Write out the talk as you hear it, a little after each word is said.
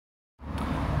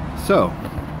So,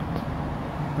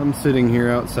 I'm sitting here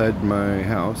outside my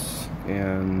house,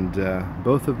 and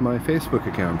both of my Facebook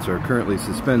accounts are currently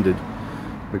suspended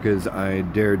because I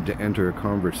dared to enter a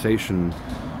conversation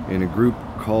in a group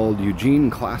called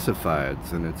Eugene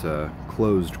Classifieds, and it's a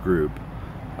closed group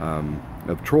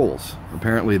of trolls.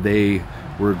 Apparently they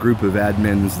were a group of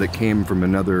admins that came from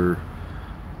another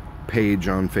page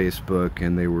on Facebook,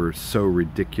 and they were so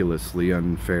ridiculously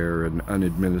unfair and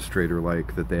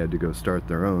unadministrator-like that they had to go start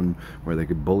their own where they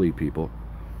could bully people.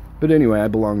 But anyway, I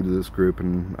belonged to this group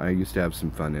and I used to have some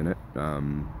fun in it.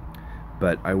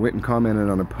 But I went and commented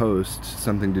on a post,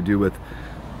 something to do with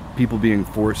people being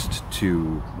forced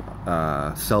to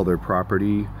sell their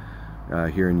property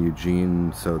here in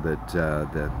Eugene so that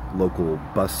the local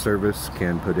bus service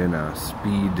can put in a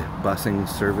speed busing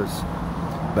service.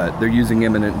 But they're using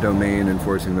eminent domain and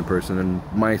forcing the person, and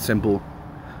my simple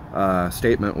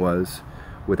statement was,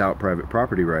 without private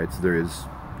property rights, there's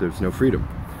no freedom.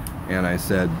 And I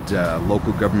said,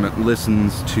 local government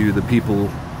listens to the people,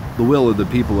 the will of the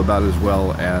people, about as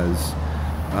well as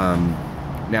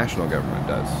national government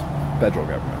does, federal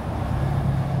government.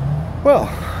 Well,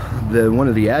 one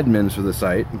of the admins for the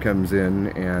site comes in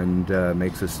and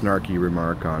makes a snarky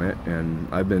remark on it, and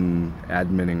I've been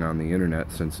adminning on the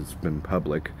internet since it's been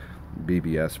public,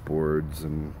 BBS boards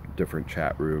and different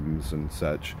chat rooms and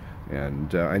such,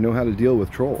 and I know how to deal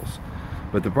with trolls.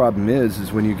 But the problem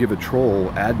is when you give a troll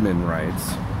admin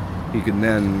rights, he can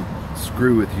then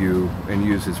screw with you and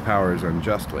use his powers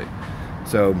unjustly.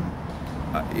 So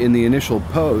in the initial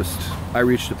post, I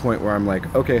reached a point where I'm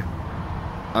like, okay,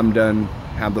 I'm done,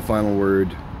 have the final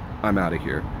word, I'm out of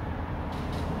here.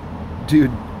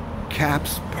 Dude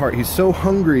caps part, he's so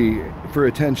hungry for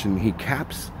attention, he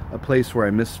caps a place where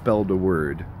I misspelled a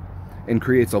word and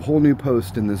creates a whole new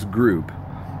post in this group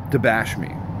to bash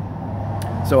me.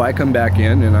 So I come back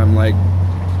in and I'm like,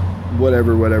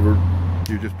 whatever,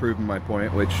 you're just proving my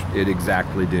point, which it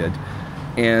exactly did,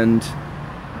 and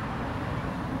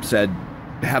said,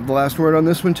 have the last word on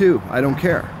this one too, I don't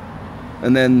care.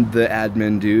 And then the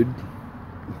admin dude,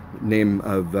 name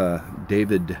of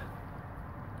David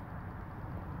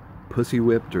Pussy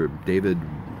Whipped or David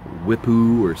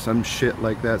Whippoo or some shit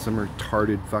like that, some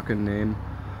retarded fucking name.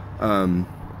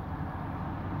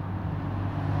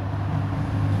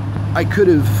 I could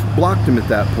have blocked him at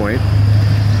that point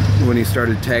when he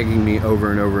started tagging me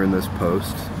over and over in this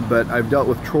post, but I've dealt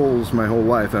with trolls my whole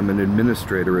life. I'm an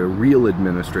administrator, a real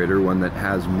administrator, one that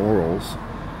has morals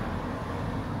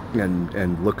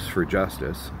and looks for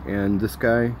justice. And this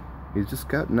guy, he's just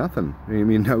got nothing. I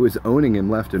mean, I was owning him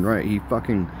left and right. He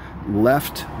fucking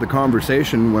left the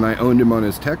conversation when I owned him on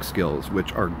his tech skills,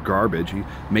 which are garbage. He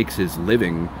makes his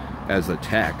living as a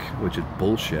tech, which is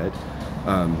bullshit.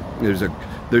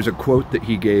 There's a quote that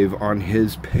he gave on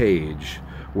his page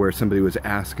where somebody was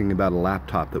asking about a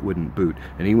laptop that wouldn't boot,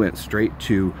 and he went straight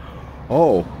to,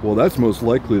 oh, well, that's most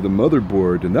likely the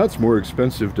motherboard, and that's more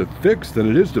expensive to fix than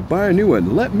it is to buy a new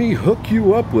one. Let me hook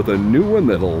you up with a new one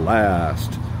that'll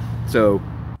last. So,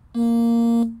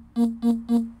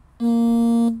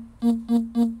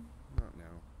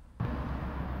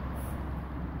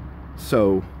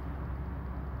 so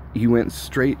he went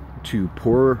straight to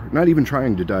not even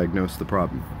trying to diagnose the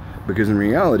problem, because in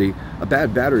reality, a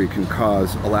bad battery can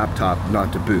cause a laptop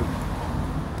not to boot.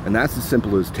 And that's as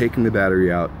simple as taking the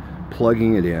battery out,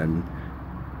 plugging it in,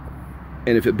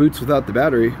 and if it boots without the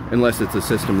battery, unless it's a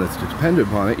system that's dependent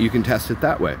upon it, you can test it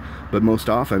that way. But most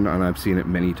often, and I've seen it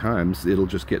many times, it'll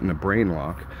just get in a brain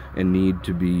lock and need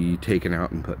to be taken out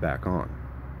and put back on.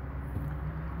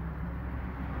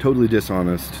 Totally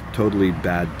dishonest, totally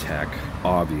bad tech,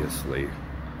 obviously.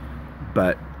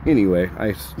 But anyway,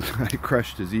 I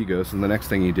crushed his ego, so the next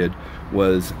thing he did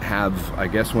was have, I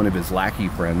guess, one of his lackey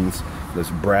friends, this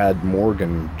Brad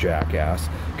Morgan jackass,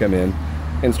 come in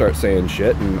and start saying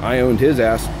shit, and I owned his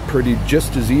ass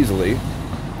just as easily,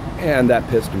 and that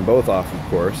pissed them both off, of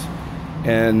course.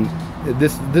 And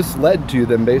this led to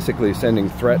them basically sending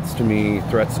threats to me,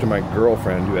 threats to my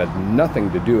girlfriend, who had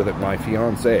nothing to do with it, my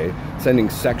fiance, sending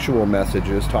sexual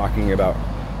messages talking about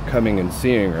coming and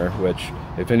seeing her, which,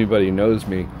 if anybody knows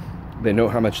me, they know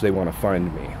how much they want to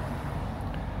find me.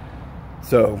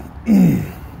 So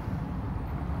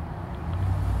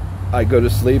I go to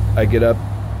sleep, I get up,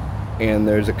 and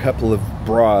there's a couple of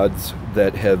broads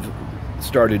that have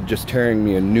started just tearing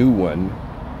me a new one,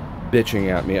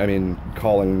 bitching at me. I mean,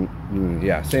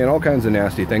 saying all kinds of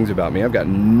nasty things about me. I've got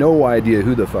no idea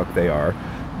who the fuck they are.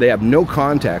 They have no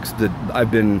context that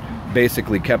I've been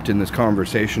basically kept in this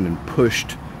conversation and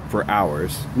pushed for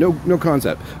hours. No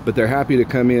concept. But they're happy to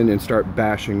come in and start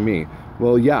bashing me.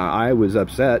 Well, yeah, I was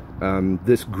upset.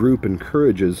 This group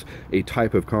encourages a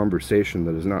type of conversation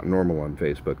that is not normal on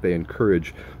Facebook. They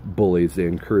encourage bullies, they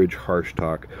encourage harsh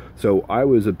talk. So I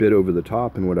was a bit over the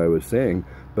top in what I was saying,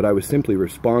 but I was simply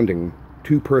responding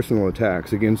to personal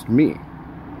attacks against me.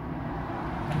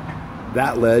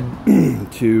 That led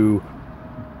to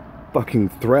fucking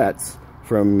threats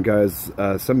from guys,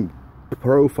 some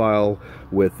profile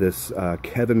with this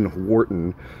Kevin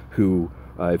Wharton, who,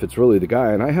 if it's really the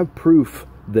guy, and I have proof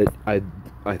that I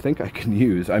think I can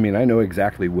use. I mean, I know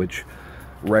exactly which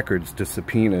records to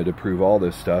subpoena to prove all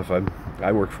this stuff.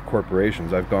 I work for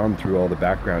corporations. I've gone through all the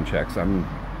background checks.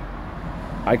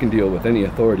 I can deal with any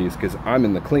authorities because I'm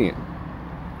in the clean.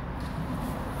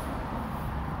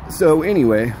 So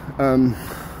anyway,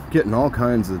 getting all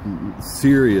kinds of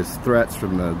serious threats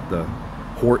from the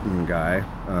Horton guy.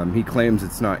 He claims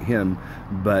it's not him,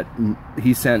 but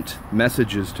he sent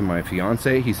messages to my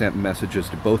fiance. He sent messages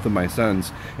to both of my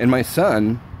sons, and my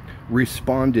son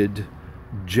responded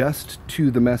just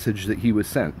to the message that he was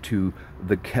sent to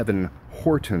the Kevin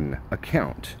Horton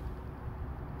account.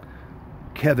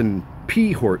 Kevin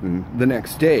P. Horton the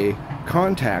next day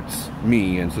contacts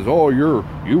me and says, "Oh,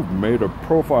 you've made a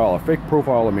fake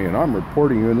profile of me, and I'm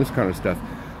reporting you," and this kind of stuff.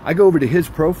 I go over to his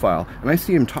profile and I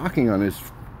see him talking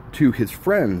to his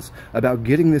friends about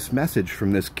getting this message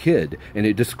from this kid, and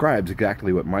it describes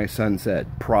exactly what my son said.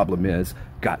 Problem is,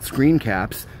 got screen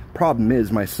caps. Problem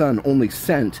is, my son only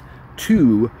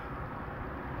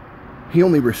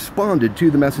responded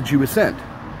to the message he was sent.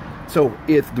 So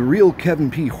if the real Kevin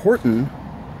P. Horton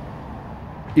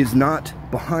is not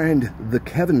behind the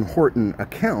Kevin Horton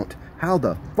account, how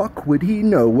the fuck would he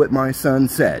know what my son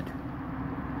said?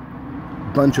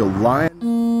 Bunch of lying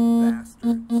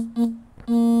bastards.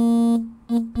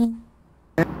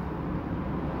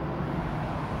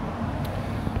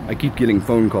 I keep getting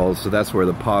phone calls, so that's where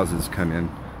the pauses come in.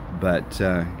 But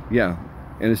yeah,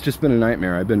 and it's just been a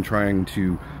nightmare. I've been trying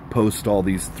to post all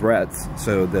these threats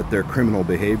so that their criminal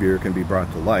behavior can be brought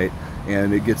to light,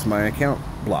 and it gets my account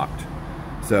blocked.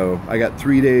 So I got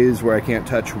 3 days where I can't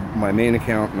touch my main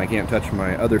account, and I can't touch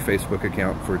my other Facebook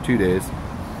account for 2 days.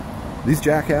 These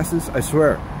jackasses, I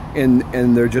swear, and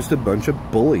they're just a bunch of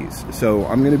bullies. So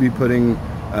I'm going to be putting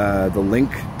the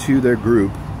link to their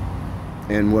group,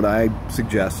 and what I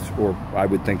suggest, or I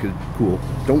would think is cool.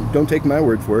 Don't take my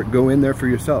word for it. Go in there for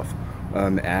yourself.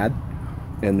 Add,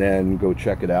 and then go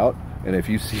check it out. And if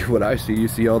you see what I see, you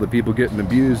see all the people getting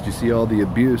abused, you see all the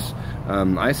abuse.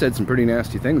 I said some pretty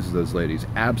nasty things to those ladies,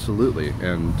 absolutely.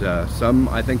 And some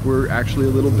I think were actually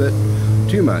a little bit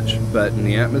too much. But in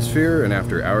the atmosphere and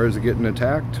after hours of getting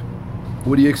attacked,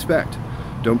 what do you expect?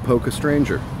 Don't poke a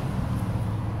stranger.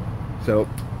 So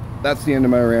that's the end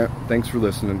of my rant. Thanks for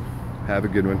listening. Have a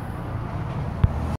good one.